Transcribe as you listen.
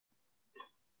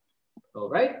All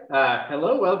right.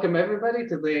 Hello, welcome everybody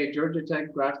to the Georgia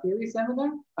Tech Graph Theory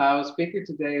Seminar. Our speaker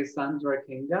today is Sandra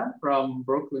Kingan from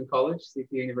Brooklyn College, City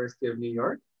University of New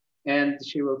York, and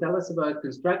she will tell us about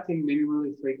constructing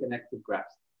minimally three connected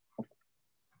graphs.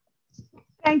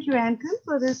 Thank you, Anton,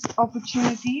 for this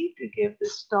opportunity to give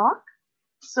this talk.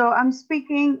 So I'm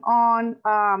speaking on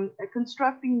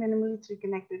constructing minimally three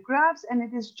connected graphs, and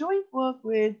it is joint work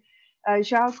with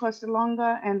Joao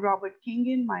Costalonga and Robert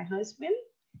Kingan, my husband.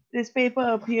 This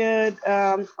paper appeared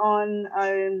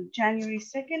on January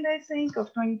 2nd, I think, of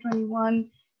 2021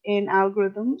 in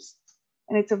Algorithms,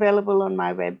 and it's available on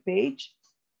my webpage.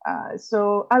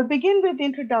 So I'll begin with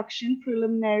introduction,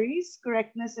 preliminaries,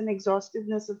 correctness and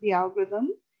exhaustiveness of the algorithm,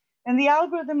 and the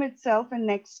algorithm itself and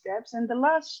next steps. And the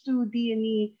last two, D and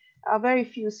E, are very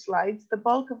few slides. The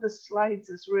bulk of the slides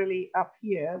is really up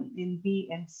here in B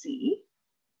and C.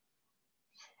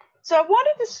 So I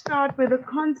wanted to start with a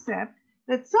concept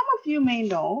that some of you may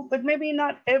know, but maybe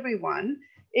not everyone.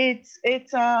 It's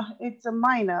a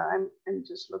minor. I'm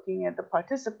just looking at the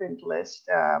participant list.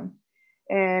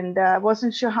 And I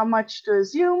wasn't sure how much to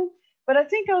assume, but I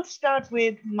think I'll start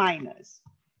with minors.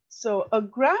 So a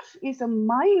graph is a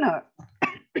minor.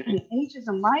 H is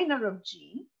a minor of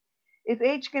G. If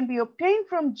H can be obtained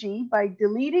from G by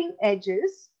deleting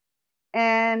edges,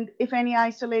 and if any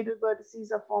isolated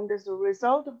vertices are formed as a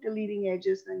result of deleting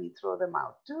edges, then you throw them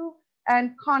out too,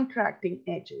 and contracting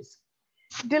edges.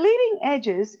 Deleting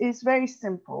edges is very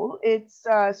simple. It's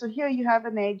so here you have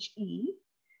an edge E.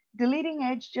 Deleting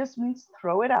edge just means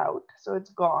throw it out, so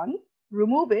it's gone.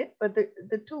 Remove it, but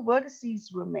the two vertices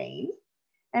remain.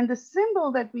 And the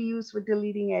symbol that we use for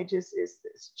deleting edges is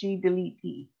this, G delete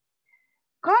E.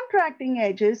 Contracting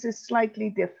edges is slightly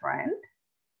different.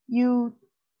 You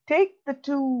take the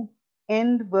two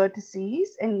end vertices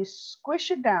and you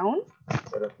squish it down,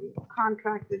 sort of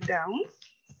contract it down,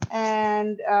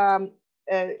 and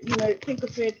you know, think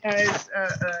of it as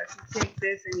you take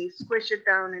this and you squish it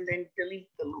down and then delete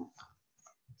the loop.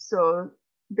 So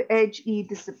the edge E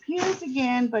disappears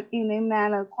again, but in a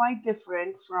manner quite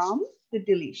different from the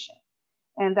deletion.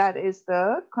 And that is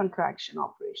the contraction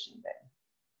operation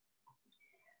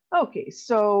there. Okay,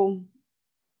 so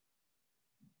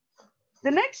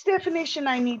the next definition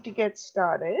I need to get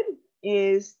started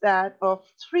is that of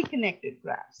three connected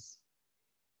graphs.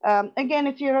 Again,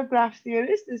 if you're a graph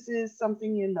theorist, this is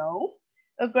something you know.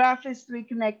 A graph is three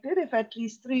connected if at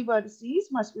least three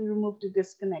vertices must be removed to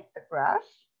disconnect the graph.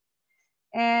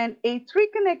 And a three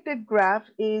connected graph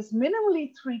is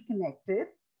minimally three connected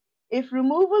if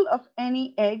removal of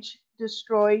any edge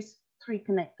destroys three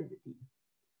connectivity.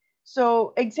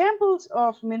 So examples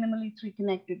of minimally three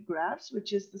connected graphs,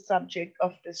 which is the subject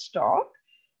of this talk,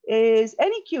 is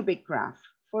any cubic graph.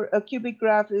 For a cubic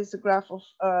graph is a graph of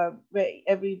where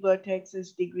every vertex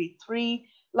is degree 3.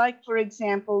 Like, for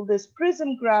example, this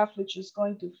prism graph, which is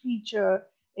going to feature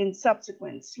in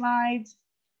subsequent slides.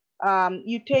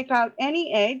 You take out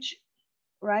any edge,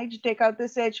 right? You take out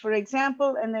this edge, for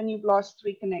example, and then you've lost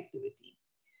three connectivity.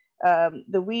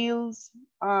 The wheels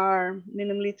are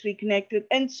minimally three connected,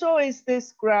 and so is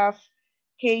this graph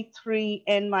K3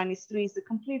 n minus 3 is the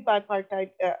complete bipartite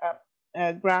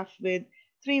graph with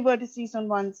three vertices on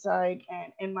one side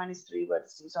and n minus 3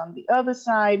 vertices on the other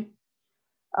side.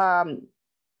 And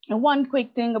one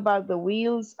quick thing about the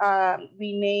wheels,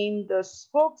 we name the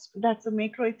spokes. That's a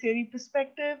macroid theory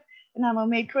perspective, and I'm a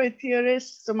macroid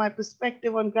theorist, so my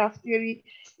perspective on graph theory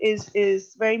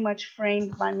is very much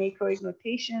framed by macroid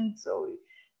notation. So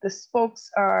the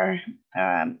spokes are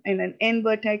in an n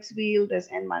vertex wheel, there's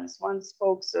n minus 1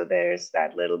 spoke, so there's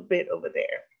that little bit over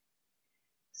there.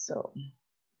 So,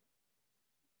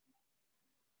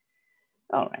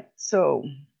 all right, so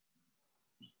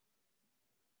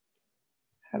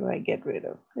how do I get rid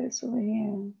of this over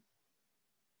here?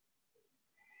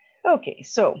 Okay,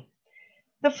 so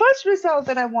the first result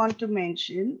that I want to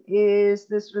mention is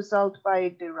this result by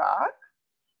Dirac,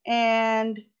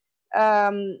 and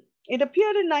it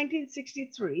appeared in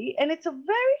 1963, and it's a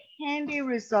very handy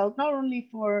result, not only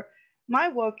for my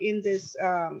work in this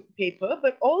paper,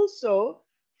 but also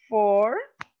for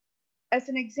as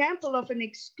an example of an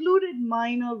excluded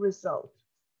minor result.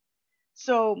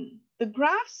 So the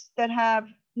graphs that have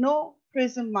no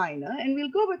prism minor, and we'll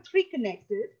go with three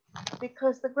connected,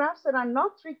 because the graphs that are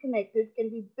not three connected can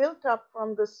be built up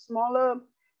from the smaller,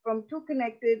 from two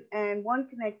connected and one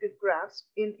connected graphs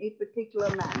in a particular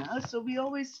manner. So we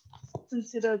always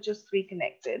consider just three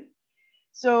connected.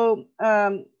 So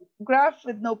graph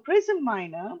with no prism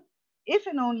minor, if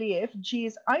and only if G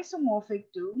is isomorphic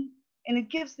to, and it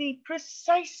gives the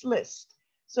precise list.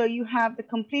 So you have the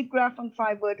complete graph on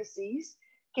 5 vertices,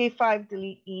 K5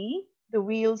 delete E, the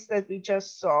wheels that we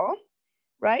just saw,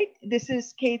 right? This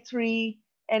is K3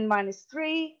 n minus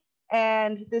 3,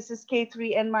 and this is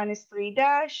K3 n minus 3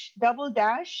 dash, double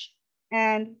dash,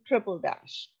 and triple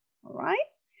dash, all right?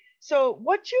 So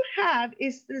what you have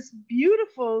is this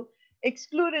beautiful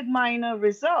excluded minor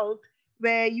result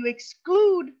where you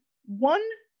exclude one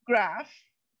graph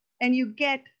and you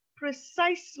get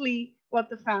precisely what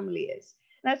the family is.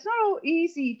 Now, it's not all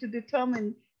easy to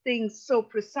determine things so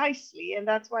precisely, and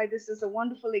that's why this is a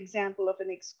wonderful example of an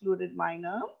excluded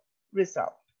minor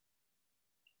result.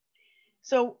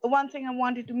 So one thing I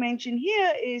wanted to mention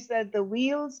here is that the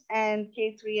wheels and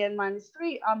K3n minus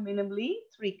 3 are minimally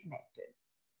 3 connected.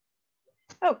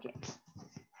 Okay,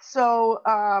 so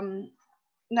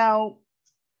now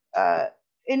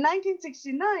in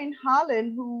 1969,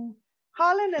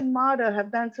 Harlan and Marder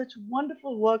have done such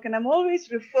wonderful work, and I'm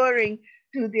always referring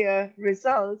to their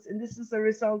results, and this is a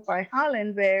result by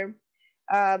Harlan where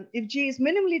if G is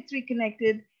minimally 3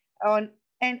 connected on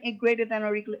n greater than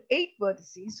or equal to 8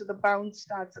 vertices, so the bound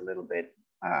starts a little bit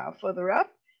further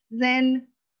up, then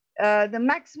the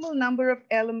maximum number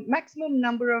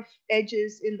of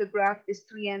edges in the graph is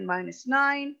 3n minus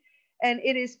 9, and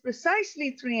it is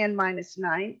precisely 3n minus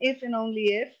 9 if and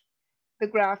only if the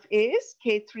graph is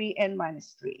K3n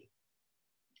minus 3.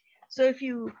 So if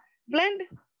you blend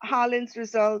Harlan's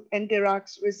result and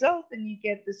Dirac's result, then you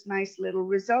get this nice little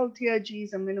result here. G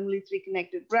is a minimally 3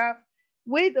 connected graph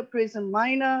with a prism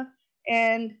minor,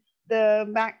 and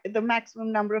the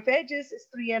maximum number of edges is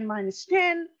 3n minus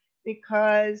 10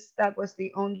 because that was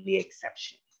the only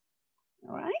exception.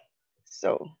 All right,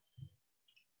 so,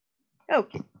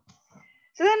 okay.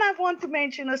 So then I want to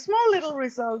mention a small little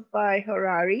result by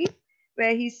Harari,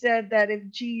 where he said that if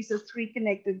G is a 3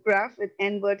 connected graph with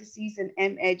n vertices and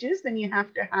m edges, then you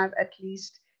have to have at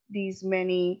least these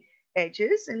many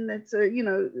edges, and that's a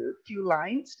few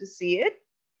lines to see it.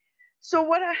 So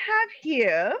what I have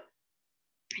here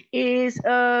is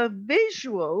a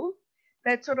visual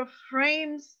that sort of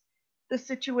frames the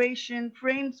situation,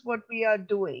 frames what we are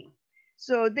doing.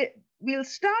 So we'll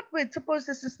start with, suppose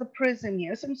this is the prism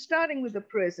here. So I'm starting with the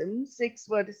prism, 6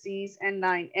 vertices and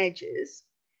 9 edges.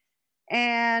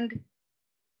 And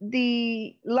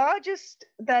the largest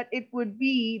that it would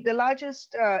be, the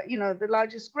largest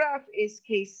graph is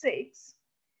K6.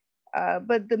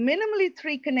 But the minimally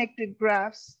 3 connected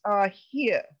graphs are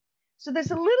here. So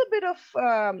there's a little bit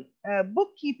of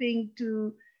bookkeeping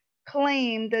to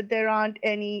claim that there aren't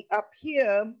any up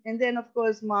here. And then, of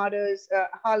course,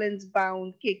 Harlan's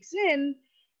bound kicks in,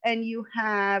 and you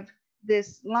have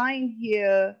this line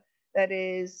here that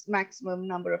is maximum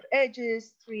number of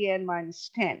edges, 3n minus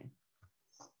 10.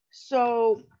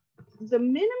 So the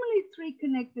minimally 3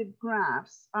 connected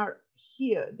graphs are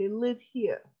here. They live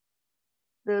here.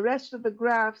 The rest of the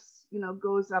graphs,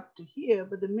 goes up to here,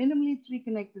 but the minimally 3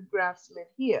 connected graphs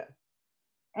live here.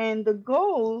 And the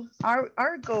goal,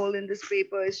 our goal in this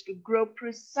paper is to grow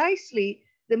precisely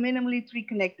the minimally 3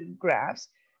 connected graphs,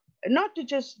 not to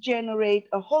just generate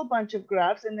a whole bunch of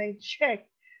graphs and then check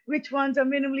which ones are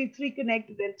minimally 3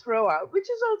 connected and throw out, which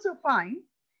is also fine.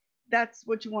 That's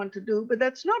what you want to do, but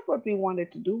that's not what we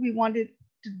wanted to do. We wanted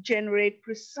to generate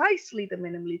precisely the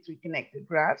minimally 3 connected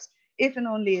graphs, if and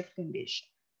only if condition.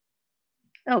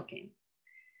 Okay.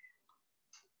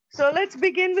 So let's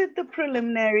begin with the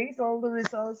preliminaries, all the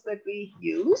results that we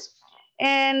use.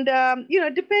 And,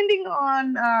 depending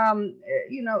on,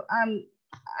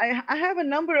 I have a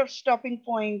number of stopping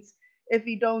points if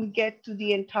we don't get to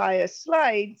the entire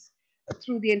slides,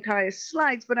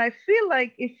 but I feel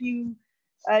like if you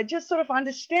just sort of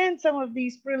understand some of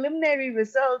these preliminary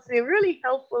results, they're really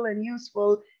helpful and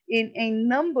useful in a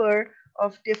number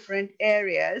of different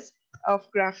areas of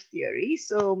graph theory.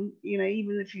 So,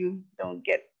 even if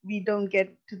we don't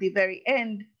get to the very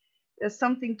end, there's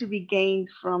something to be gained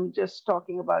from just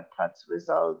talking about Tutt's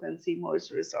result and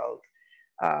Seymour's result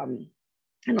and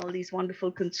all these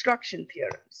wonderful construction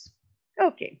theorems.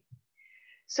 Okay,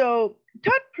 so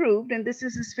Tutt proved, and this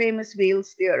is his famous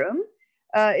wheels theorem,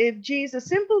 if G is a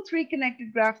simple 3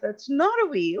 connected graph that's not a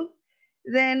wheel,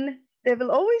 then there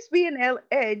will always be an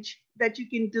edge that you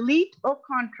can delete or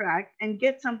contract and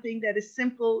get something that is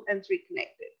simple and 3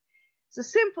 connected. So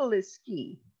simple is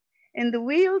key. And the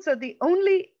wheels are the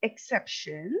only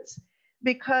exceptions,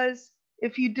 because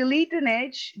if you delete an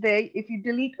edge, if you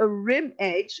delete a rim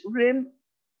edge,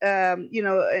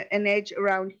 an edge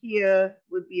around here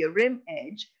would be a rim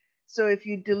edge. So if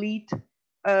you delete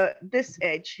this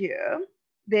edge here,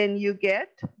 then you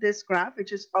get this graph,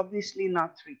 which is obviously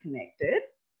not 3 connected,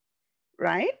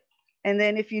 right? And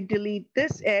then if you delete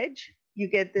this edge, you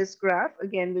get this graph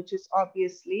again, which is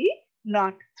obviously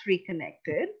not 3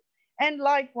 connected. And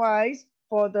likewise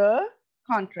for the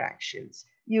contractions.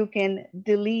 You can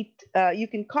delete, you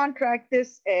can contract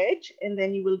this edge, and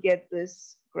then you will get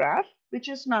this graph, which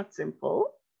is not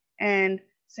simple. And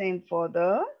same for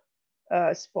the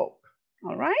spoke.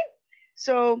 All right.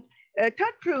 So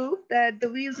Tut proved that the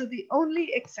wheels are the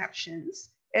only exceptions.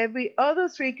 Every other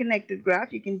three connected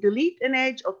graph, you can delete an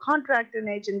edge or contract an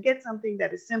edge and get something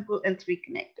that is simple and three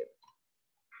connected.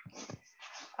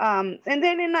 And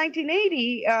then in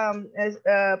 1980, as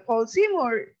Paul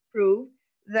Seymour proved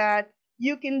that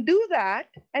you can do that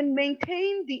and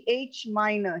maintain the H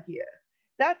minor here.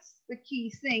 That's the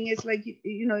key thing. Is like,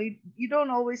 you don't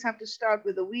always have to start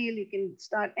with a wheel. You can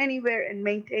start anywhere and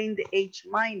maintain the H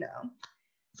minor.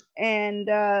 And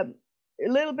a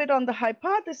little bit on the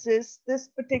hypothesis, this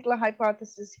particular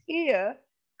hypothesis here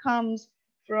comes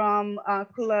from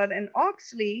Coulard and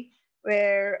Oxley,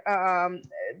 where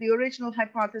the original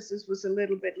hypothesis was a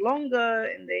little bit longer,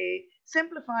 and they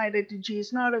simplified it to G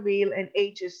is not a wheel and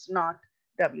H is not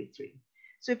W3.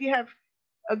 So if you have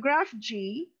a graph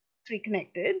G, three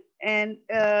connected, and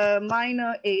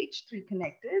minor H, three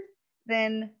connected,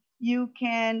 then you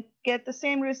can get the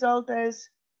same result as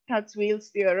Tut's-Wheels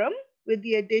theorem with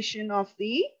the addition of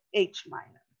the H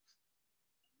minor.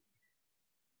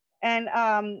 And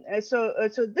so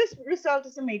this result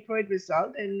is a matroid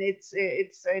result, and it's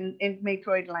in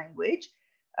matroid language.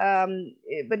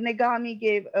 But Negami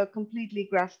gave a completely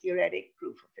graph theoretic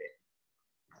proof of it.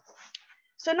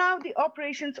 So now the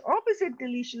operations opposite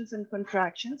deletions and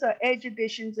contractions are edge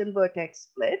additions and vertex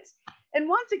splits. And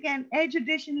once again, edge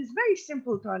addition is very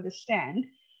simple to understand.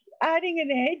 Adding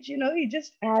an edge, you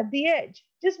just add the edge.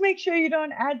 Just make sure you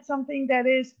don't add something that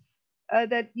is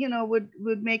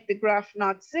would make the graph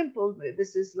not simple.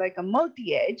 This is like a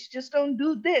multi-edge. Just don't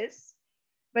do this.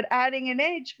 But adding an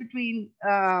edge between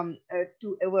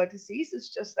two vertices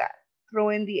is just that. Throw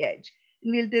in the edge.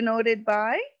 And we'll denote it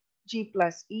by G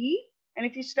plus E. And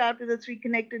if you start with a three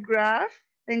connected graph,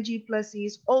 then G plus E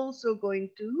is also going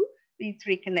to be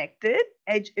three connected.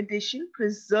 Edge addition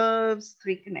preserves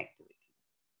three connectivity.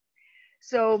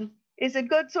 So is it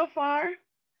good so far?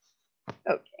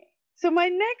 Okay. So my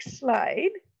next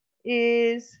slide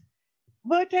is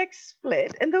vertex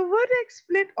split. And the vertex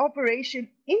split operation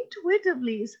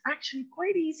intuitively is actually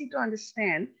quite easy to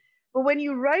understand. But when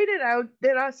you write it out,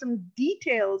 there are some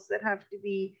details that have to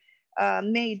be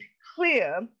made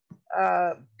clear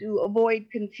to avoid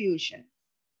confusion.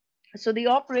 So the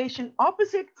operation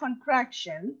opposite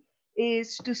contraction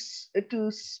is to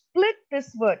split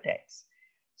this vertex.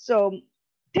 So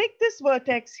take this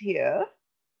vertex here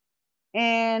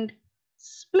and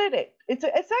split it.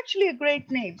 It's actually a great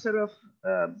name, sort of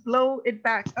blow it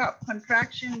back up.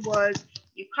 Contraction was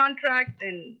you contract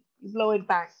and you blow it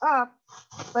back up.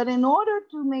 But in order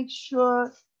to make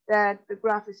sure that the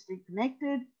graph is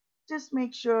reconnected, just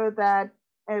make sure that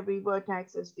every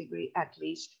vertex has degree at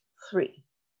least 3.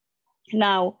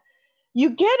 Now, you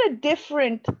get a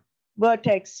different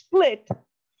vertex split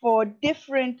for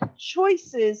different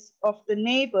choices of the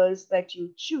neighbors that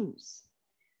you choose.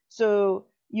 So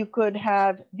you could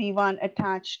have V1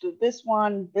 attached to this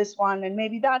one, and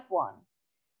maybe that one.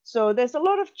 So there's a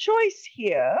lot of choice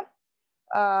here.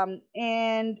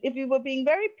 And if we were being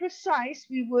very precise,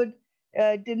 we would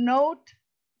denote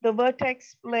the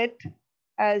vertex split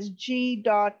as G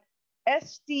dot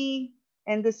ST,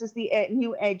 and this is the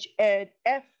new edge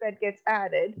F that gets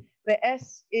added, where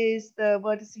S is the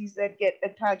vertices that get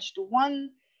attached to 1,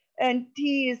 and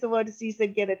T is the vertices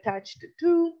that get attached to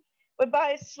 2. But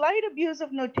by a slight abuse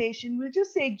of notation, we'll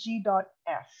just say G dot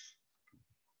F.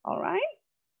 All right.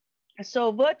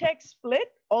 So vertex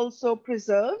split also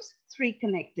preserves 3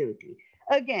 connectivity.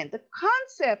 Again, the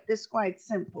concept is quite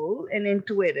simple and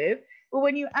intuitive, but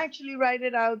when you actually write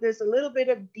it out, there's a little bit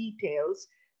of details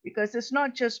because it's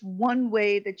not just one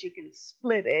way that you can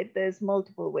split it, there's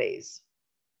multiple ways.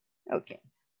 Okay,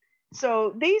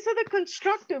 so these are the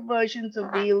constructive versions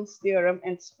of Wheel's theorem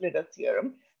and splitter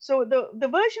theorem. So the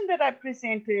version that I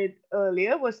presented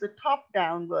earlier was the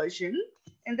top-down version,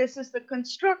 and this is the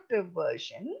constructive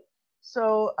version.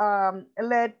 So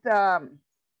let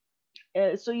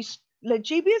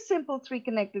G be a simple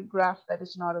 3-connected graph that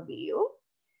is not a wheel.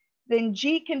 Then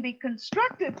G can be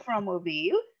constructed from a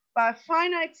wheel by a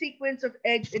finite sequence of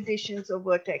edge additions or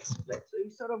vertex splits. So you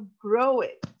sort of grow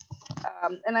it.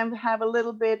 And I have a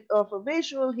little bit of a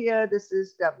visual here. This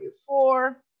is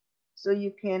W4. So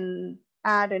you can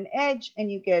add an edge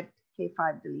and you get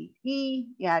K5 delete E.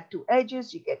 You add 2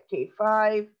 edges, you get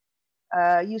K5.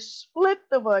 You split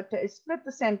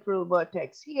the central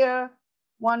vertex here.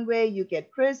 One way you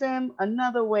get prism,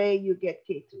 another way you get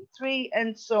K33,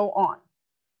 and so on.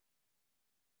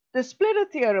 the splitter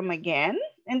theorem again.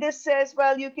 And this says,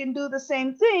 well, you can do the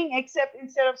same thing, except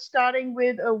instead of starting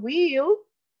with a wheel,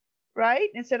 right?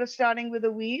 Instead of starting with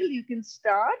a wheel, you can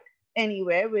start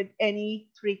anywhere with any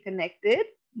three connected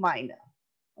minor.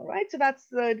 All right, so that's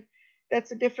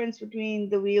the difference between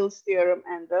the wheels theorem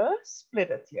and the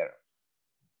splitter theorem.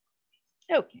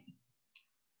 Okay.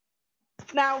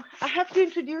 Now I have to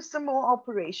introduce some more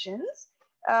operations.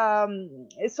 So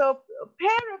a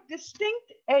pair of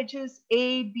distinct edges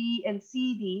A, B, and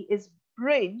CD is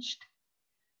bridged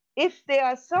if they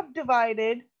are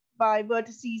subdivided by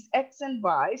vertices X and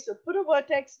Y. So put a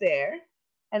vertex there,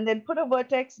 and then put a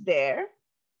vertex there,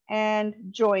 and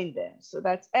join them. So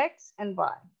that's X and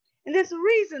Y. And there's a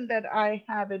reason that I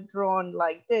have it drawn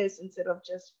like this instead of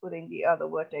just putting the other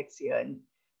vertex here and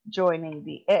joining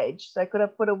the edge. So I could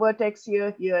have put a vertex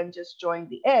here, and just joined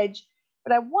the edge,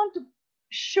 but I want to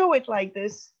show it like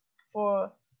this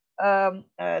for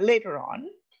later on.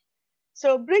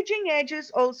 So bridging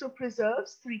edges also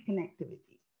preserves three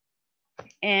connectivity.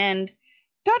 And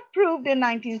Tutt proved in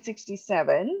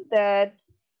 1967 that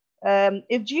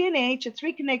if G and H are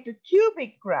three connected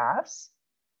cubic graphs,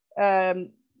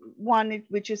 one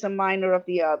which is a minor of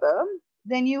the other,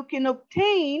 then you can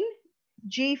obtain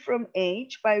G from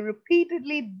H by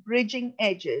repeatedly bridging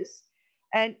edges,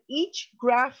 and each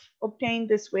graph obtained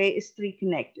this way is three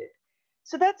connected.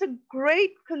 So that's a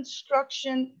great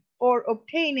construction for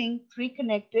obtaining three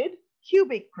connected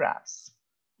cubic graphs.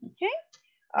 Okay.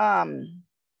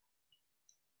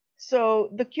 So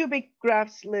the cubic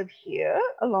graphs live here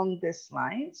along this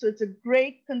line. So it's a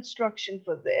great construction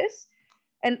for this.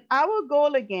 And our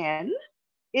goal again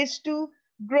is to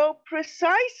grow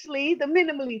precisely the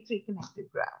minimally three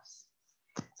connected graphs.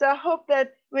 So I hope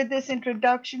that with this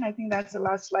introduction, I think that's the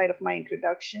last slide of my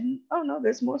introduction. Oh no,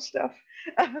 there's more stuff.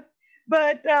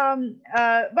 But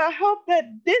I hope that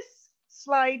this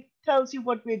slide tells you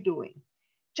what we're doing.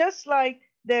 Just like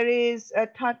there is,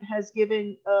 Tutt has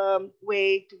given a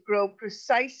way to grow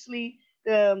precisely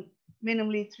the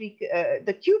minimally three,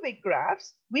 the cubic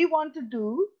graphs, we want to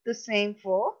do the same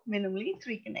for minimally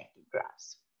three connected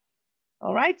graphs.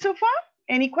 All right, so far,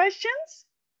 any questions?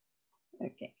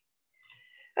 Okay.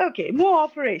 Okay, more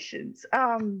operations.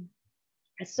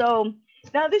 So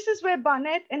now this is where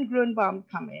Barnett and Grunbaum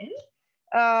come in.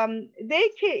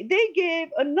 They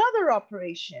gave another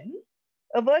operation.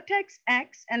 A vertex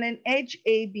X and an edge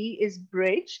AB is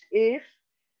bridged if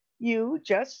you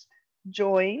just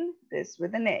join this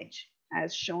with an edge,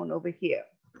 as shown over here,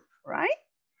 right?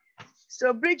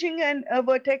 So bridging a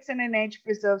vertex and an edge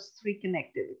preserves three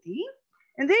connectivity.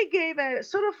 And they gave a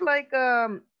sort of like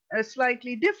a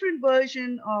slightly different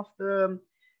version of the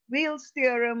Wheel's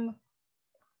theorem,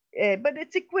 but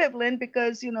it's equivalent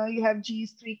because, you know, you have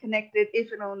G's three connected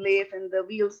if and only if, and the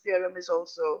Wheel's theorem is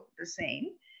also the same.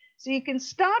 So you can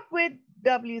start with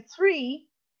W3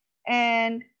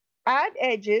 and add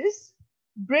edges,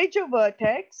 bridge a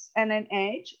vertex and an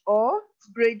edge, or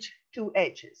bridge two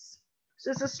edges. So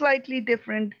it's a slightly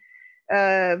different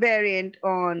variant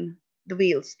on the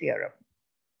Wheel's theorem.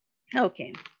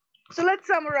 Okay, so let's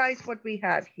summarize what we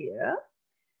have here.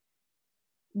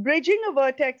 Bridging a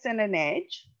vertex and an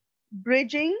edge,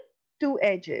 bridging two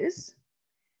edges,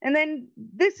 and then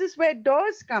this is where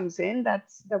Dawes comes in. That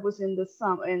was in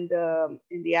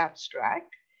the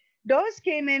abstract. Dawes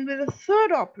came in with a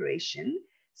third operation: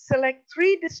 select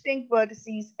three distinct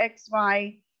vertices X,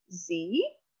 Y, Z,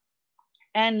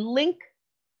 and link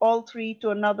all three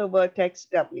to another vertex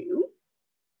W,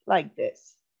 like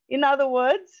this. In other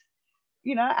words,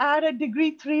 you know, add a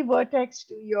degree 3 vertex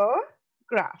to your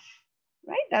graph,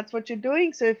 right? That's what you're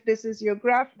doing. So if this is your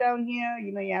graph down here,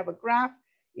 you know, you have a graph,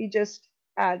 you just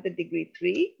add the degree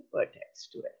 3 vertex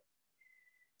to it.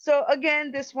 So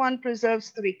again, this one preserves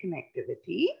three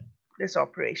connectivity, this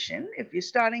operation. If you're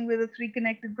starting with a three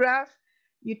connected graph,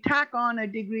 you tack on a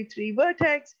degree 3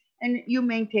 vertex and you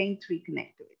maintain three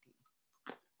connectivity.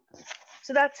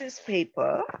 So that's his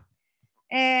paper.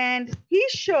 And he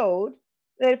showed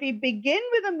that if we begin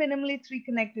with a minimally three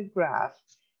connected graph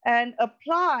and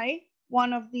apply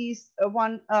one of these,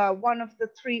 one of the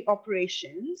three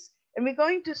operations, and we're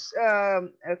going to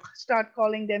start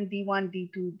calling them D1,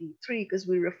 D2, D3 because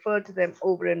we refer to them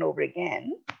over and over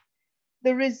again.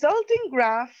 The resulting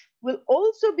graph will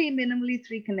also be minimally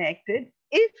three connected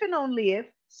if and only if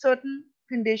certain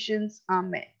conditions are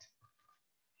met.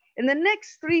 In the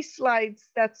next 3 slides,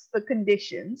 that's the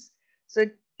conditions. So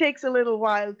it takes a little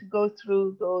while to go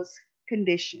through those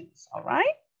conditions, all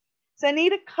right? So I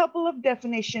need a couple of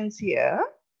definitions here.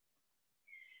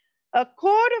 A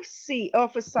chord of C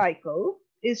of a cycle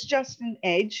is just an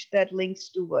edge that links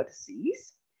two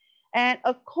vertices. And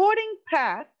a chording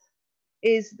path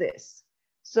is this.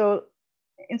 So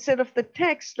instead of the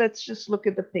text, let's just look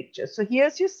at the picture. So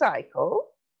here's your cycle,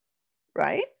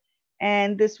 right?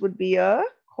 And this would be a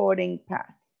chording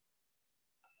path.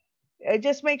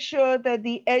 Just make sure that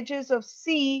the edges of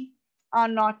C are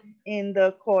not in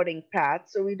the chording path.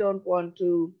 So we don't want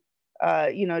to,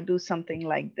 do something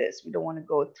like this. We don't want to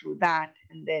go through that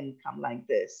and then come like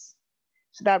this.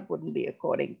 So that wouldn't be a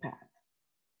chording path.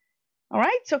 All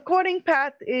right, so chording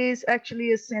path is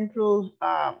actually a central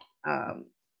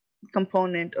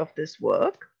component of this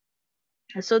work.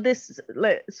 So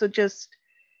just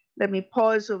let me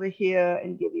pause over here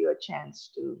and give you a chance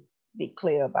to be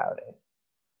clear about it.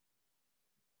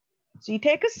 So you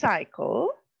take a cycle,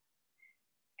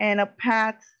 and a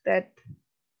path that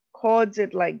chords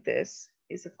it like this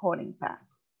is a chording path.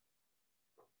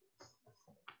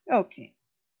 Okay.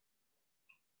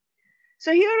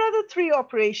 So here are the three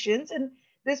operations, and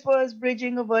this was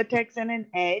bridging a vertex and an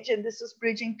edge, and this was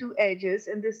bridging two edges,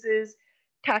 and this is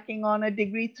tacking on a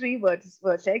degree 3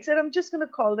 vertex, and I'm just going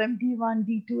to call them D1,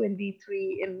 D2, and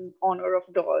D3 in honor of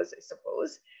Dawes, I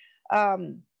suppose.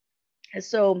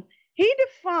 So he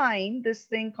defined this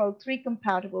thing called 3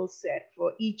 compatible set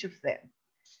for each of them.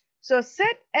 So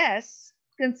set S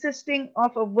consisting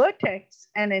of a vertex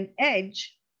and an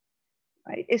edge,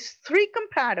 right, is 3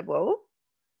 compatible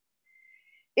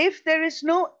if there is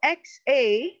no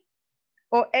XA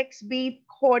or XB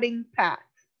chording path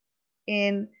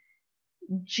in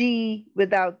G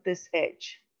without this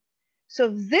edge. So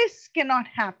this cannot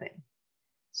happen.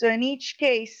 So in each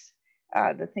case,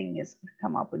 the thing is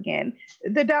come up again.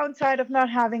 The downside of not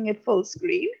having it full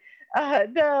screen,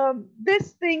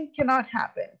 this thing cannot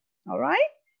happen, all right?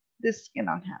 This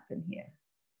cannot happen here.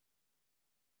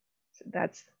 So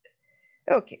that's,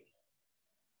 okay.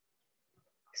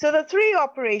 So the 3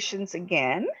 operations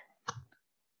again,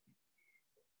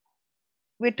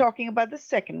 we're talking about the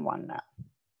second one now.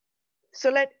 So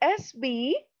let S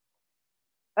be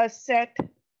a set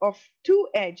of 2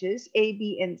 edges,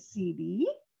 AB and CD.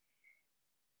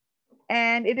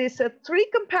 And it is a 3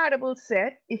 compatible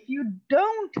set if you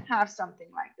don't have something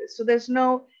like this. So there's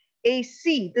no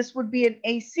AC. This would be an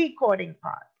AC chording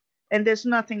path. And there's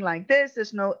nothing like this.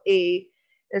 There's no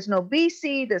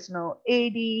BC, there's no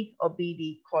AD or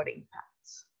BD chording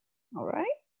paths. All right.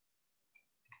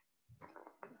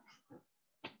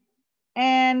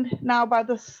 And now about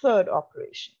the third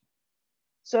operation.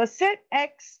 So a set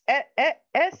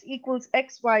S equals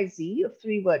XYZ of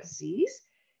 3 vertices,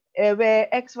 where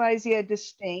XYZ are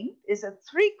distinct, is a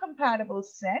 3 compatible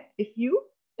set if you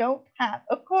don't have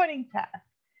a chording path.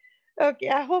 Okay,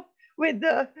 I hope with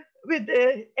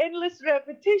the endless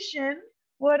repetition,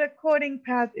 what a chording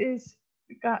path is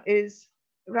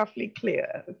roughly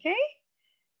clear, okay?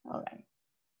 All right.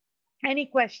 Any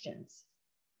questions?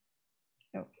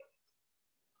 Okay.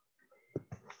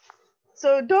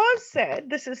 So Dawes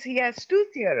said, he has 2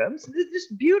 theorems,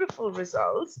 just beautiful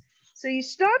results. So you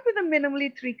start with a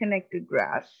minimally 3 connected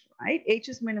graph, right? H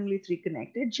is minimally 3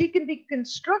 connected. G can be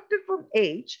constructed from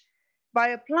H by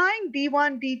applying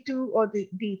D1, D2, or the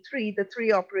D3, the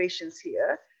 3 operations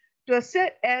here, to a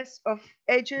set S of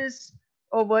edges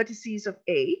or vertices of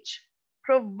H,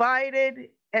 provided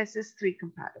S is 3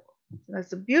 compatible. So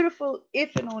that's a beautiful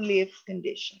if and only if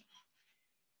condition.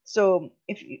 So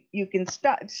if you can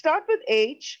start with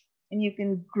H and you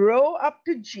can grow up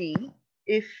to G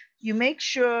if you make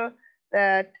sure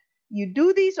that you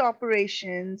do these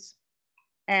operations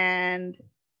and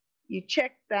you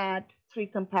check that 3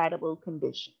 compatible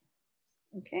condition.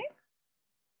 Okay.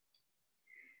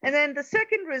 And then the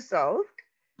second result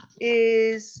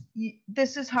is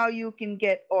this is how you can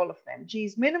get all of them. G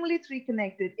is minimally 3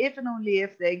 connected if and only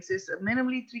if there exists a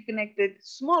minimally 3 connected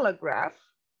smaller graph,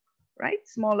 right?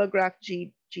 Smaller graph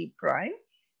G prime,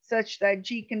 such that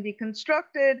G can be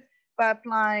constructed by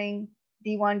applying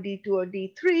D1, D2, or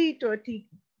D3 to a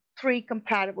T3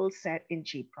 compatible set in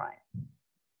G prime.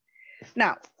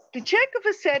 Now, to check if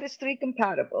a set is 3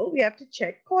 compatible, we have to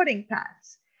check chording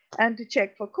paths. And to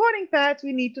check for chording paths,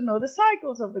 we need to know the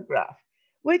cycles of the graph,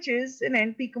 which is an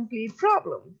NP-complete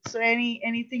problem. So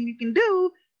anything we can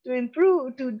do to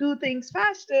improve, to do things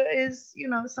faster is,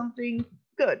 something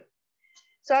good.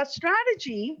 So our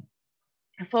strategy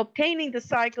for obtaining the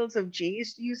cycles of G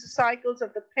is to use the cycles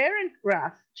of the parent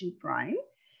graph G prime.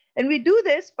 And we do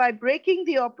this by breaking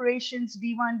the operations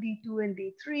D1, D2, and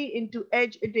D3 into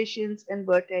edge additions and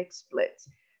vertex splits.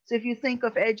 So if you think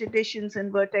of edge additions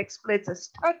and vertex splits as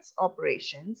Tutt's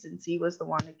operations, since he was the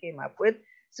one who came up with,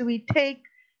 so we take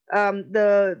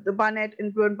the Barnett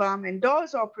and Grunbaum and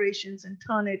Dawes operations and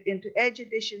turn it into edge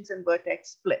additions and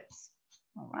vertex splits.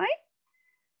 All right.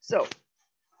 So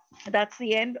That's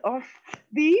the end of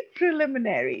the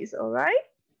preliminaries, all right?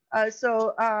 I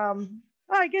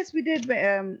guess we did,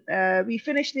 we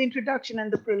finished the introduction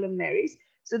and the preliminaries.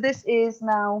 So this is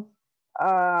now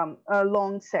a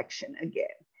long section again.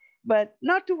 But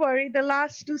not to worry, the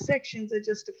last two sections are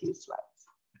just a few slides.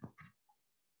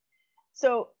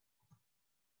 So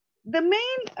the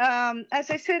main, as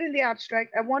I said in the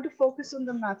abstract, I want to focus on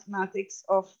the mathematics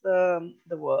of the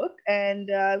work.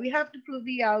 And we have to prove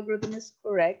the algorithm is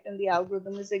correct and the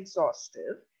algorithm is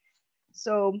exhaustive.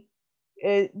 So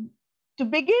to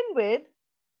begin with,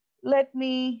 let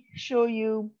me show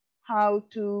you how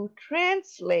to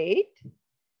translate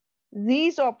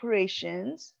these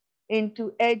operations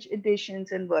into edge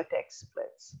additions and vertex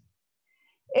splits.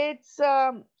 It's,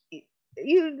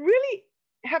 you really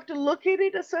have to look at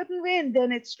it a certain way and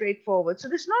then it's straightforward. So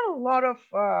there's not a lot of,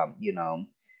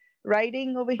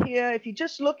 writing over here. If you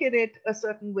just look at it a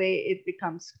certain way, it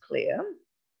becomes clear.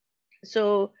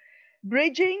 So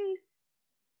bridging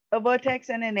a vertex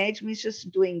and an edge means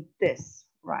just doing this,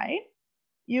 right?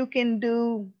 You can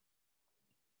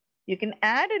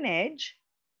add an edge,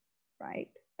 right?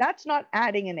 That's not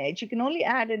adding an edge. You can only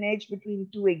add an edge between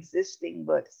two existing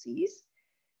vertices,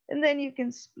 and then you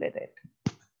can split it.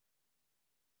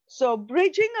 So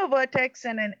bridging a vertex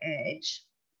and an edge,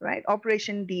 right?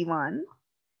 Operation D1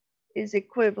 is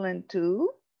equivalent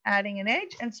to adding an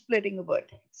edge and splitting a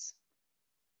vertex,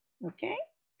 okay?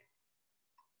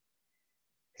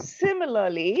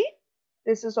 Similarly,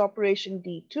 this is operation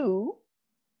D2.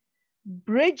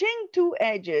 Bridging two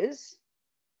edges,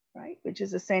 right, which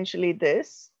is essentially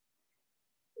this,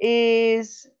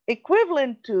 is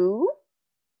equivalent to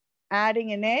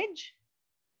adding an edge,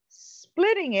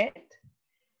 splitting it,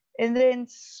 and then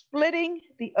splitting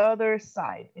the other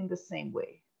side in the same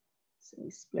way. So you're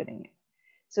splitting it.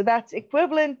 So that's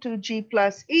equivalent to G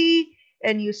plus E,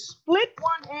 and you split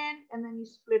one end and then you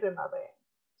split another end.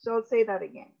 So I'll say that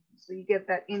again, so you get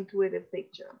that intuitive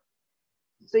picture.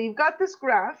 So you've got this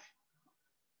graph.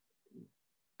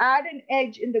 Add an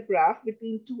edge in the graph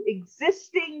between two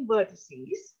existing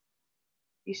vertices.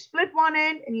 You split one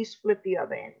end and you split the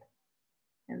other end.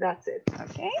 And that's it,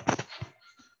 okay?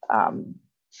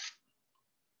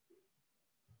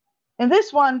 And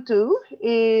this one too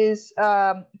is,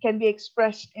 can be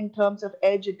expressed in terms of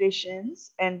edge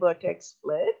additions and vertex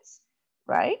splits,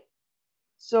 right?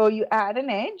 So you add an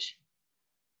edge.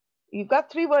 You've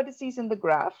got three vertices in the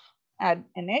graph. Add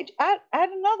an edge, add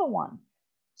another one.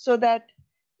 So that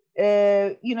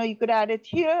you could add it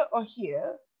here or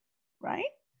here,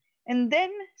 right? And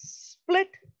then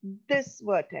split this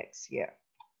vertex here,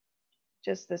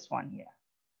 just this one here,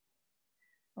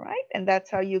 right? And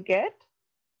that's how you get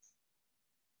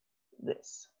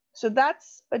this. So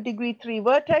that's a degree 3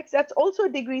 vertex. That's also a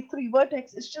degree 3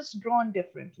 vertex. It's just drawn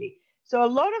differently. So a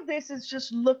lot of this is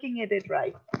just looking at it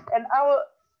right. And our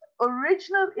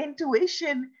original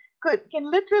intuition can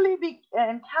literally be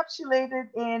encapsulated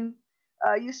in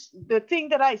the thing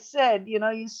that I said,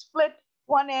 you split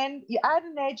one end, you add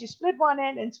an edge, you split one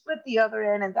end and split the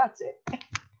other end, and that's it.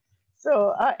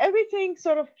 So everything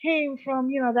sort of came from,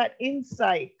 that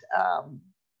insight.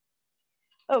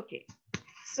 Okay,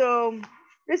 so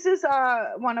this is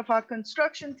one of our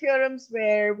construction theorems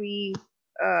where we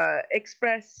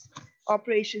express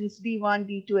operations D1,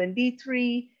 D2, and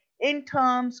D3 in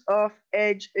terms of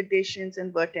edge additions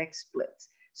and vertex splits.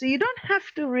 So you don't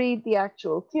have to read the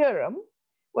actual theorem.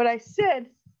 What I said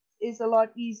is a lot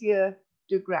easier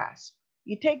to grasp.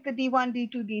 You take the D1,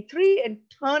 D2, D3 and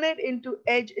turn it into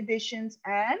edge additions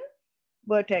and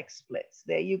vertex splits.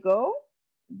 There you go.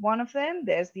 One of them,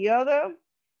 there's the other,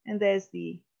 and there's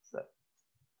the third.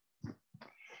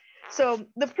 So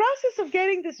the process of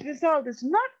getting this result is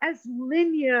not as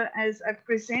linear as I've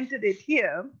presented it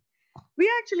here.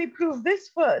 We actually proved this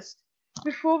first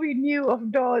before we knew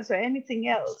of Dawes or anything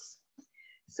else.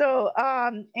 So,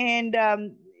 and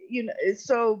then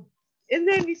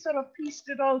we sort of pieced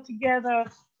it all together,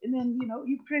 and then,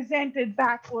 you present it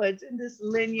backwards in this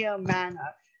linear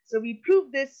manner. So we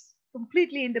proved this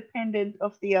completely independent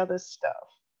of the other stuff.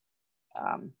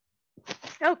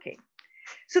 Okay,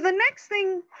 so the next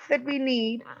thing that we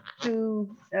need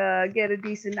to get a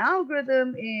decent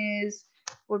algorithm is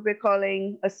what we're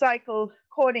calling a cycle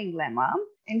coding lemma.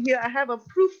 And here I have a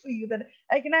proof for you that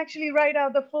I can actually write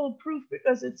out the full proof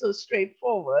because it's so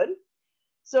straightforward.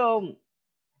 So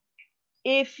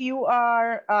if you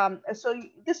are, so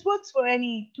this works for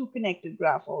any two connected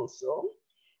graph also,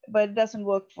 but it doesn't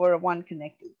work for a one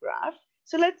connected graph.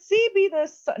 So let C be the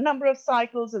number of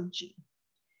cycles of G.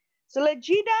 So let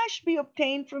G dash be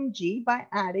obtained from G by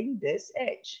adding this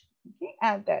edge. Okay,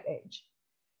 add that edge.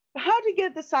 How to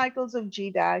get the cycles of G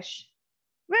dash?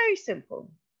 Very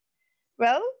simple.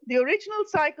 Well, the original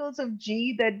cycles of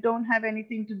G that don't have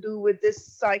anything to do with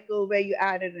this cycle where you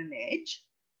added an edge,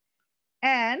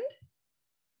 and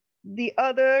the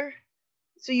other,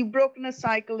 so you've broken a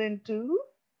cycle into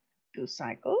 2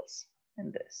 cycles,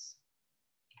 and this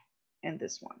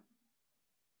one.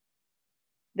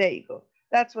 There you go.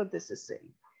 That's what this is saying.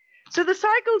 So the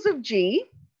cycles of G,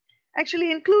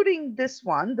 actually including this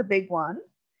one, the big one,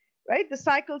 right? The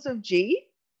cycles of G,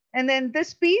 and then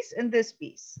this piece and this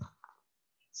piece.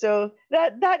 So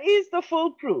that is the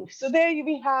full proof. So there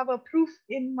we have a proof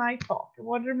in my talk. I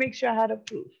wanted to make sure I had a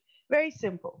proof. Very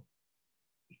simple.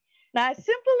 Now, as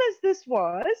simple as this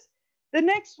was, the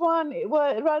next one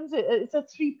it's a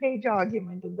 3-page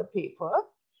argument in the paper.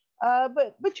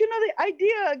 But you know, the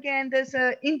idea, again, there's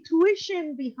an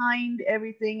intuition behind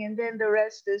everything, and then the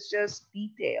rest is just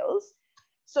details.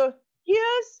 So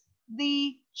here's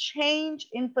the change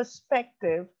in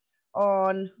perspective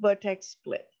on vertex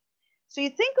split. So you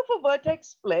think of a vertex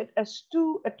split as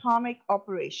 2 atomic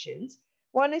operations.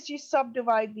 One is you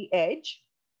subdivide the edge,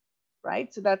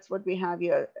 right? So that's what we have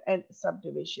here, a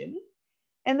subdivision.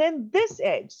 And then this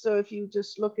edge, so if you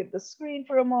just look at the screen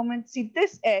for a moment, see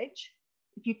this edge,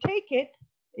 if you take it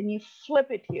and you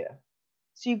flip it here.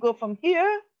 So you go from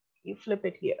here, you flip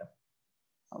it here,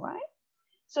 all right?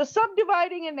 So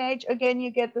subdividing an edge, again, you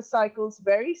get the cycles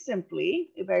very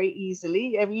simply, very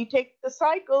easily. I mean, you take the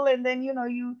cycle and then, you know,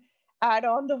 you add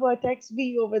on the vertex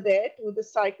V over there to the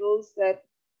cycles that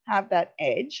have that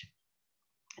edge.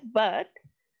 But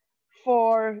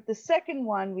for the second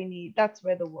one, we need, that's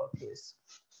where the work is.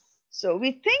 So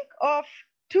we think of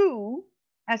 2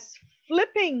 as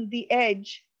flipping the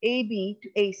edge AB to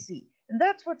AC. And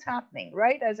that's what's happening,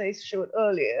 right? As I showed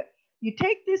earlier, you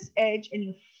take this edge and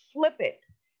you flip it.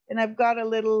 And I've got a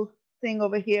little thing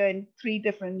over here in 3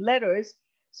 different letters.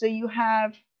 So you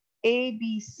have A,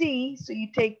 B, C. So you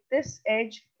take this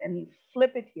edge and you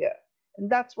flip it here. And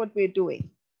that's what we're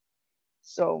doing.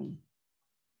 So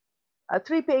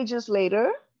 3 pages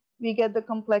later, we get the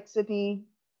complexity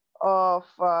of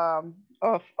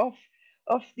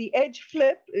the edge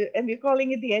flip, and we're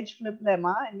calling it the edge flip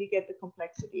lemma, and we get the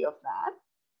complexity of that.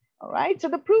 All right, so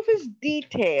the proof is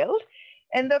detailed,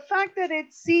 and the fact that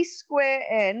it's C square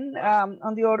n,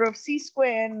 on the order of C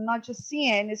square n, not just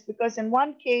Cn, is because in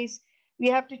one case, we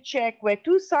have to check where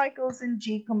 2 cycles in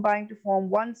G combine to form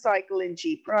 1 cycle in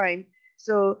G prime.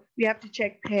 So we have to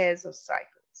check pairs of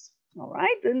cycles, all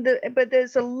right? But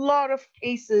there's a lot of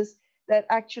cases that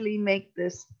actually make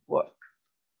this work.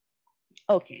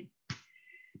 Okay,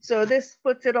 so this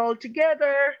puts it all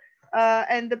together,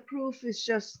 and the proof is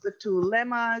just the 2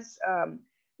 lemmas.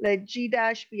 Let G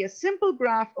dash be a simple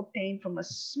graph obtained from a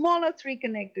smaller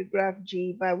 3-connected graph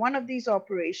G by one of these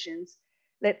operations.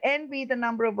 Let n be the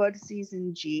number of vertices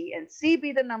in G and C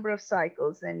be the number of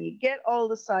cycles, and you get all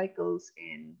the cycles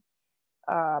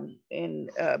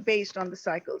based on the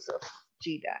cycles of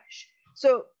G dash.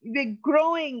 So we're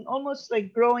growing, almost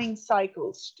like growing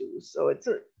cycles too. So it's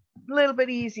a little bit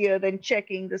easier than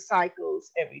checking the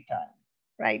cycles every time,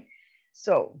 right?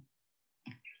 So,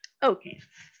 okay.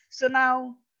 So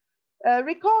now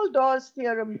recall Dawes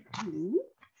theorem 2,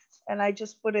 and I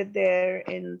just put it there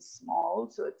in small,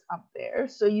 so it's up there.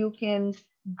 So you can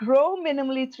grow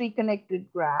minimally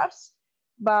 3-connected graphs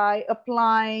by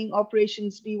applying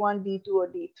operations D1, D2, or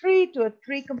D3 to a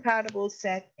 3-compatible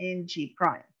set in G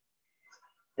prime.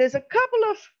 There's a couple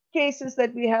of cases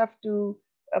that we have to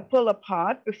pull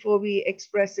apart before we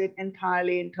express it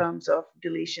entirely in terms of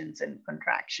deletions and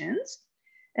contractions,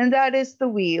 and that is the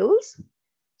wheels.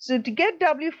 So to get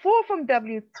W4 from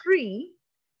W3,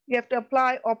 you have to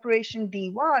apply operation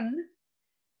D1,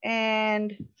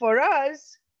 and for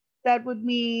us, that would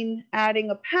mean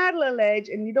adding a parallel edge,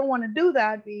 and we don't want to do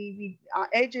that. Our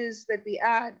edges that we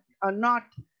add are not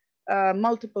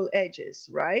multiple edges,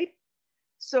 right?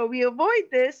 So we avoid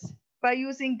this by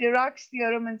using Dirac's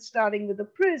theorem and starting with a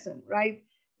prism, right?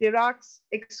 Dirac's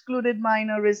excluded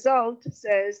minor result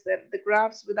says that the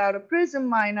graphs without a prism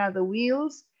minor are the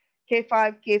wheels,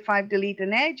 K5, K5 delete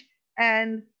an edge,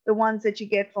 and the ones that you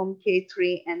get from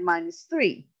K3 and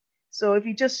 -3. So if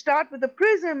you just start with a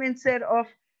prism instead of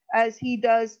as he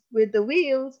does with the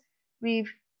wheels, we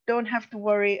don't have to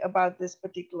worry about this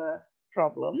particular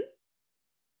problem.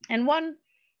 And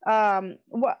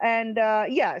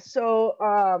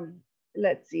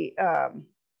let's see.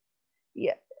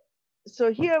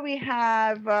 So here we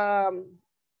have,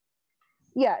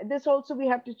 this also we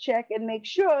have to check and make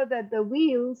sure that the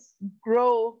wheels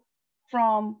grow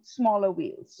from smaller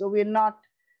wheels. So we're not,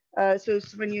 so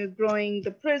when you're growing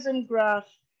the prism graph,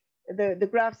 the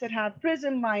graphs that have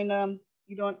prism minor,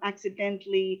 you don't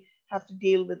accidentally have to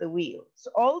deal with the wheel.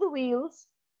 So all the wheels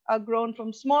are grown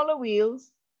from smaller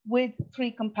wheels with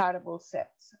 3 compatible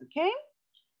sets, okay?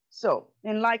 So,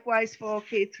 and likewise for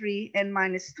K3 n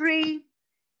minus 3,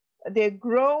 they're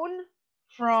grown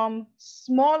from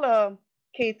smaller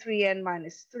K3 n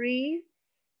minus 3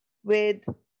 with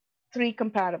 3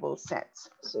 compatible sets.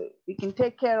 So we can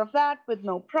take care of that with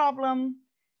no problem.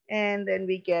 And then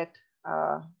we get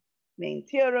main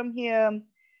theorem here.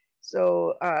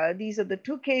 So these are the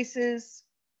 2 cases,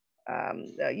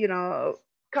 you know,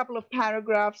 a couple of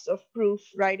paragraphs of proof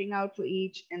writing out for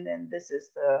each. And then this is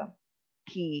the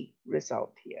key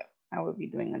result here. How are we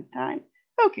doing on time?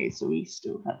 Okay, so we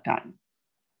still have time.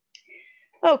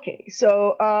 Okay,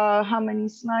 so how many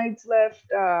slides left?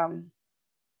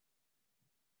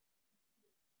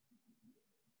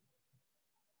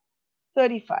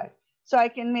 35. So I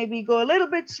can maybe go a little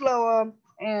bit slower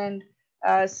and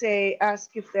ask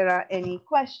if there are any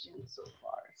questions so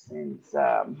far, since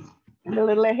I'm a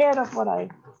little ahead of what I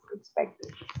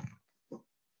expected.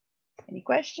 Any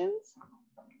questions?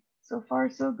 So far,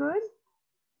 so good?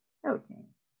 Okay.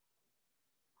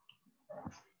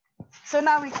 So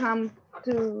now we come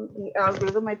to the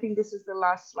algorithm. I think this is the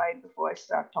last slide before I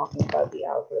start talking about the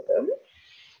algorithm.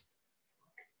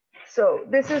 So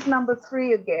this is number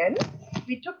 3 again.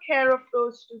 We took care of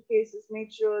those 2 cases,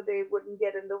 made sure they wouldn't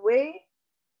get in the way.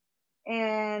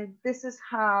 And this is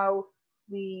how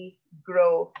we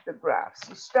grow the graphs.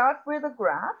 You start with a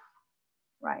graph,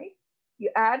 right? You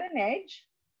add an edge,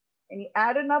 and you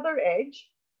add another edge,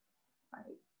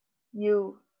 right?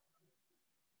 You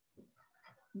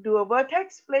do a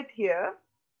vertex split here,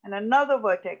 and another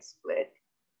vertex split.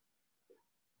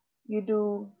 You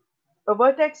do a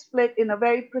vertex split in a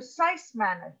very precise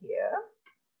manner here,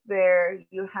 where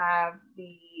you have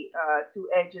the 2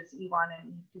 edges, E1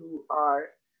 and E2 are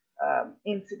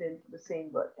incident to the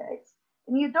same vertex.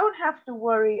 And you don't have to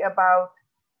worry about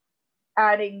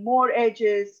adding more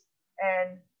edges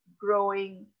and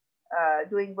growing,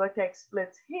 doing vertex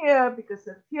splits here, because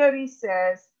the theory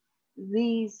says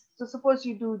these, so suppose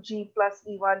you do G plus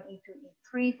E1, E2,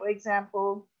 E3, for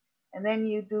example, and then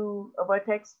you do a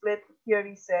vertex split, the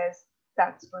theory says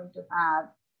that's going to have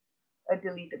a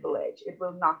deletable edge. It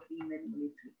will not be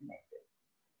minimally tree connected.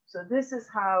 So this is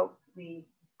how we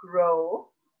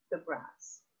grow the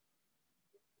graphs.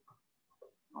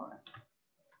 All right.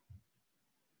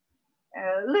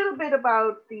 A little bit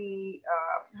about the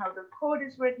how the code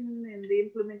is written and the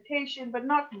implementation, but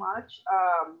not much.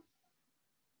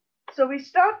 So we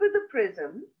start with the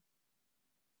prism.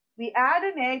 We add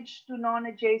an edge to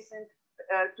non-adjacent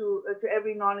to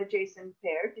every non-adjacent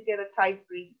pair to get a type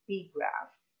B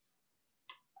graph.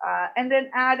 And then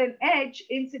add an edge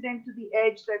incident to the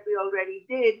edge that we already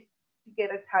did to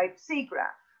get a type C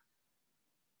graph.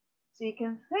 So you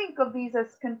can think of these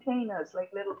as containers,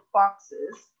 like little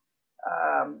boxes.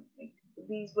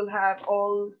 These will have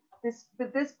all this,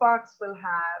 but this box will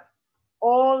have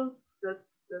all the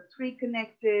 3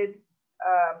 connected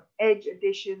edge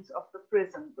additions of the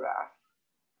prism graph.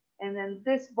 And then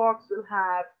this box will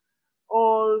have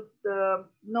all the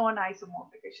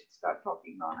non-isomorphic, I should start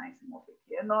talking non-isomorphic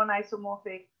here,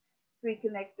 non-isomorphic 3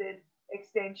 connected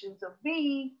extensions of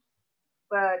B,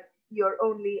 but you're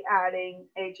only adding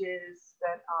edges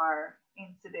that are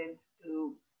incident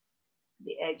to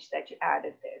the edge that you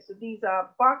added there. So these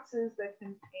are boxes that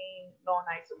contain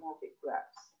non-isomorphic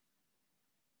graphs.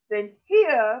 Then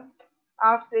here,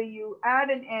 after you add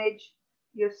an edge,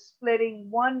 you're splitting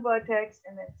one vertex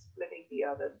and then splitting the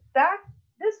other.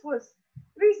 This was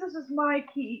my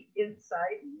key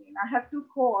insight. I mean, I have 2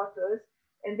 co-authors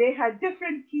and they had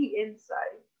different key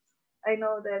insights. I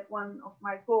know that one of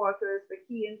my co-authors, the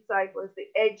key insight was the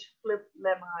edge flip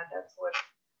lemma. That's what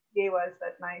gave us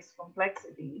that nice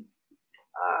complexity.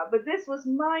 But this was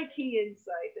my key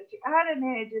insight, that you add an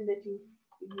edge and that you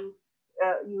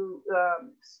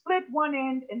split one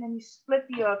end and then you split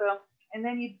the other, and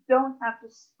then you don't have to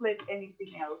split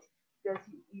anything else, because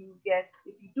you get,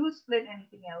 if you do split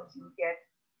anything else, you get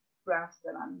graphs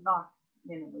that are not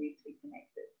minimally tree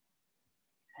connected.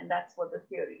 And that's what the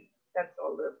theory, that's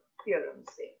all the theorems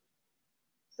say.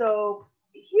 So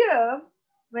here,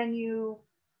 when you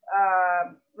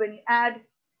add,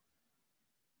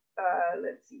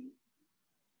 let's see,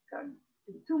 can't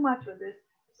do too much with this.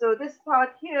 So this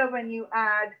part here, when you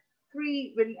add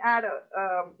a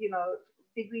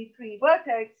degree 3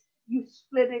 vertex, you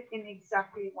split it in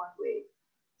exactly one way.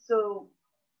 So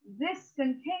this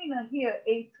container here,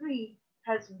 A3,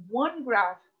 has one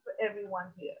graph for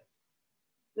everyone here.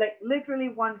 Like literally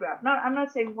one graph. Now, I'm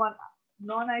not saying one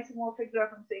non-isomorphic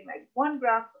graph, I'm saying like one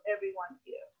graph for every one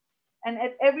here. And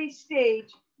at every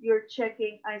stage, you're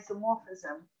checking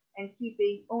isomorphism and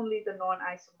keeping only the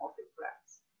non-isomorphic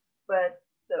graphs. But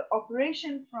the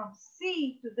operation from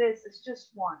C to this is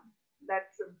just one.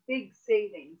 That's a big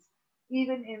savings,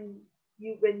 even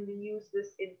when we use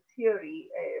this in theory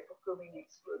for proving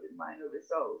excluded minor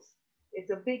results.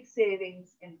 It's a big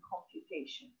savings in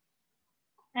computation.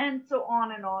 And so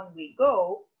on and on we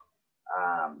go.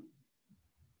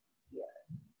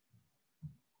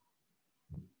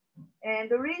 And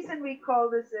the reason we call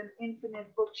this an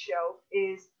infinite bookshelf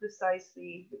is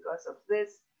precisely because of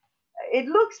this. It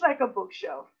looks like a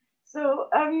bookshelf. So,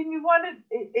 I mean, we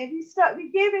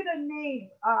gave it a name.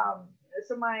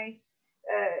 So my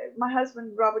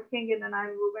husband, Robert Kingan, and I,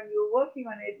 when we were working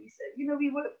on it, we said, you know, we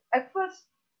were at first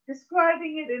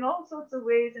describing it in all sorts of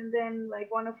ways. And then like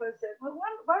one of us said, well,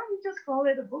 why don't we just call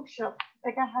it a bookshelf?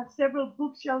 Like I have several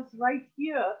bookshelves right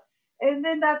here. And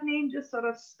then that name just sort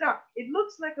of stuck. It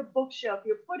looks like a bookshelf.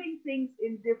 You're putting things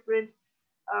in different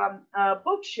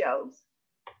bookshelves.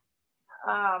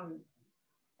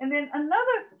 And then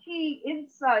another key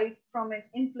insight from an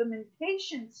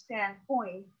implementation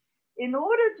standpoint, in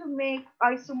order to make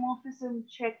isomorphism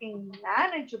checking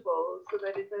manageable so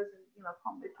that it doesn't, you know,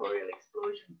 combinatorial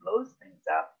explosion blows things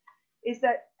up, is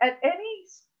that at any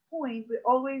point, we're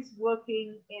always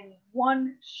working in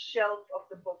one shelf of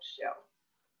the bookshelf.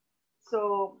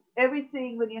 So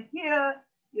everything, when you're here,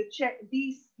 you're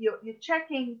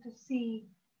checking to see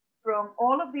from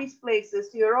all of these places.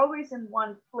 So you're always in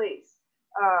one place,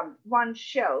 one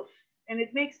shelf, and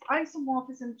it makes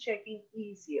isomorphism checking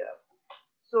easier.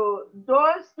 So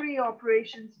those three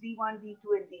operations, D1,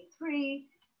 D2, and D3,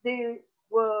 they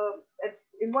were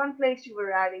in one place you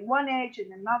were adding one edge,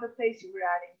 in another place you were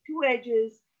adding two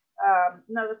edges,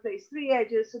 another place three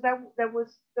edges. So that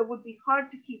would be hard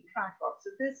to keep track of. So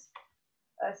this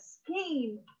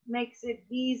scheme makes it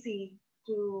easy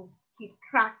to keep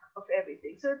track of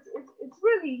everything. So it's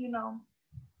really, you know,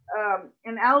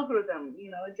 an algorithm, you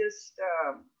know, just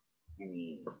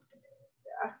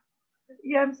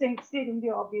I'm stating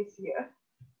the obvious here.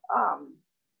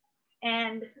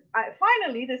 And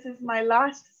finally, this is my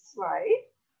last slide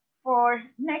for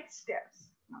next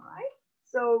steps. All right.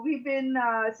 So we've been,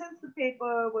 since the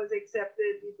paper was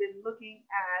accepted, we've been looking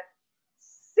at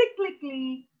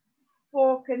cyclically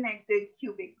four connected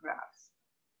cubic graphs.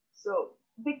 So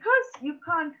because you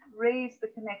can't raise the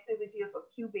connectivity of a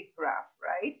cubic graph,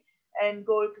 right, and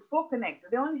go to four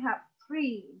connected, they only have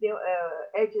three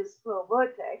edges per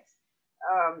vertex.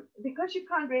 Because you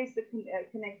can't raise the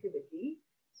connectivity,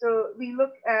 so we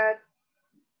look at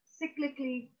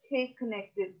cyclically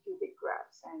k-connected cubic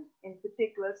graphs, and in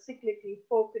particular, cyclically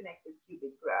four-connected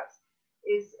cubic graphs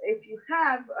is if you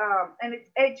have, and it's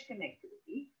edge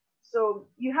connectivity. So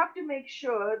you have to make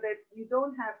sure that you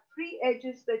don't have three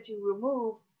edges that you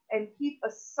remove and keep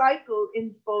a cycle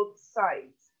in both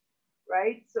sides,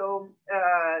 right? So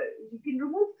you can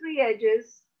remove three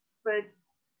edges, but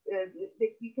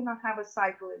you cannot have a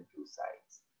cycle in two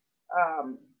sides.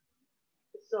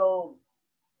 So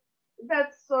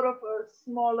that's sort of a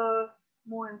smaller,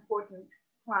 more important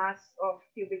class of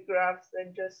cubic graphs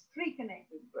than just three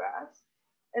connected graphs.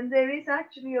 And there is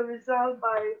actually a result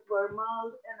by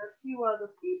Vermal and a few other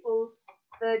people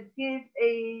that give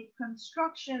a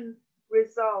construction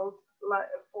result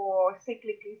for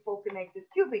cyclically four-connected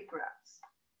cubic graphs.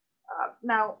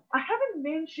 Now, I haven't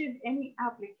mentioned any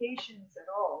applications at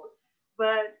all,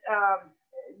 but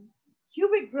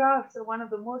cubic graphs are one of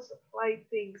the most applied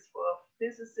things for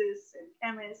physicists and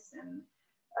chemists, and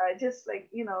just like,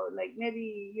 you know, like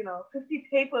maybe, you know, 50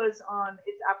 papers on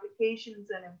its applications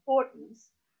and importance.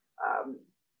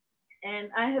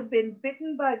 And I have been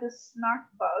bitten by the snark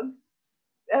bug.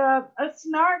 A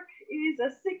snark is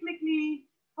a cyclically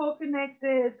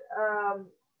co-connected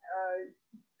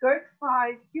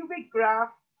GERT5 cubic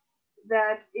graph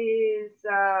that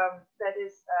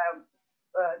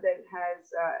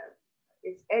has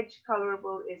its edge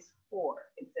colorable is 4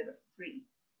 instead of 3.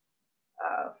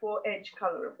 4 edge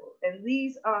colorable, and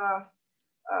these are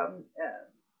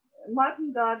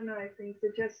Martin Gardner, I think,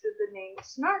 suggested the name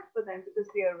snark for them because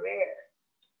they are rare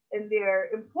and they're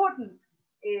important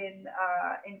in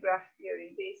graph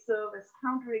theory. They serve as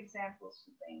counterexamples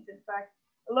to things. In fact,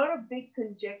 a lot of big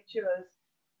conjectures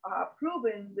are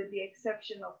proven with the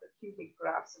exception of the cubic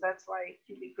graph. So that's why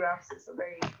cubic graphs is a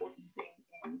very important thing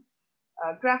in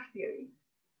graph theory.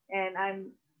 And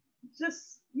I'm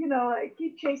just, you know, I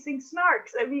keep chasing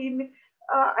snarks. I mean,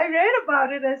 I read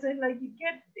about it as in like you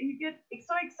get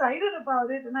so excited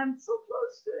about it, and I'm so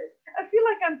close to it. I feel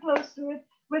like I'm close to it,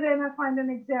 but then I find an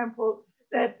example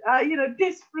that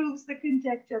disproves the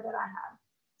conjecture that I have.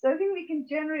 So I think we can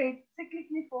generate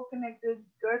cyclically four-connected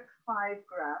GERT5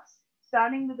 graphs,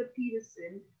 starting with the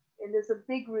Peterson. And there's a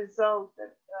big result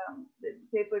that the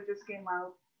paper just came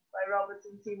out by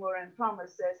Robertson, Seymour, and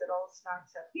Thomas says it all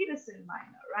starts at Peterson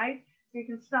minor, right? So you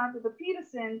can start with the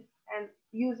Peterson, and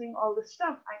using all the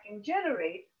stuff I can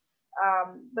generate,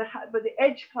 but the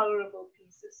edge colorable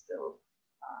piece is still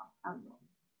unknown.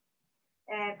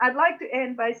 And I'd like to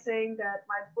end by saying that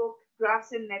my book,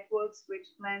 Graphs and Networks, which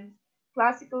blends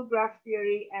classical graph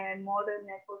theory and modern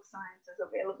network science, is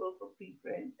available for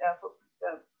pre-print,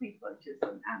 pre-purchase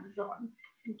on Amazon,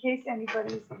 in case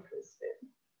anybody is interested.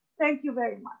 Thank you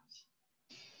very much.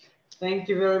 Thank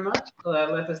you very much.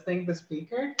 Let us thank the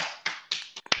speaker.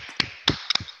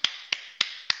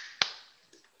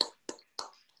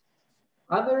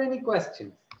 Are there any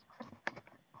questions?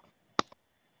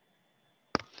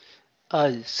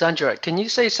 Sandra, can you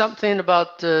say something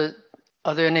about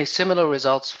are there any similar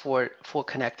results for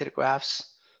connected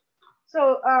graphs?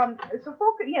 So,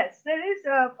 yes, there is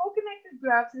four connected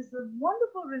graphs is a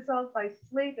wonderful result by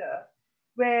Slater,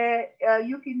 where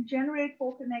you can generate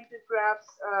four connected graphs,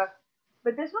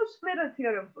 but there's no splitter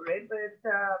theorem for it. But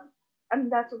and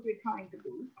that's what we're trying to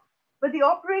do. But the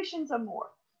operations are more.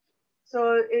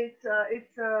 So it's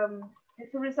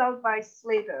a result by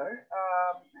Slater,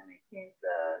 and I can't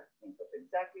think of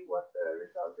exactly what the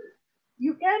result is.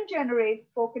 You can generate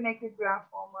four connected graph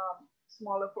from a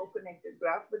smaller four connected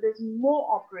graph, but there's more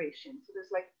operations. So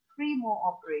there's like 3 more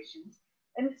operations,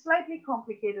 and it's slightly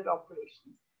complicated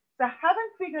operations. So I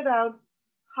haven't figured out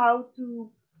how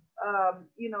to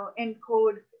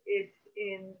encode it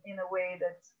in a way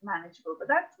that's manageable, but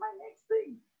that's my next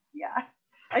thing. Yeah,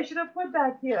 I should have put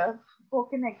that here, four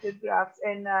connected graphs,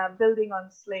 and building on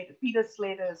Peter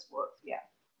Slater's work. Yeah,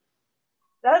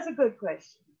 that's a good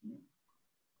question.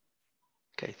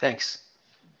 Okay, thanks.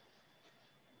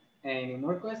 Any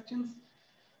more questions?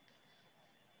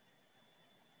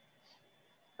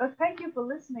 Well, thank you for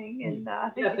listening. And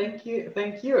yeah, thank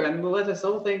you, and let us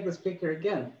all thank the speaker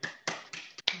again.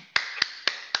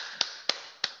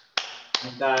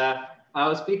 And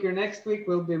our speaker next week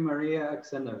will be Maria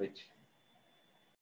Aksenovich.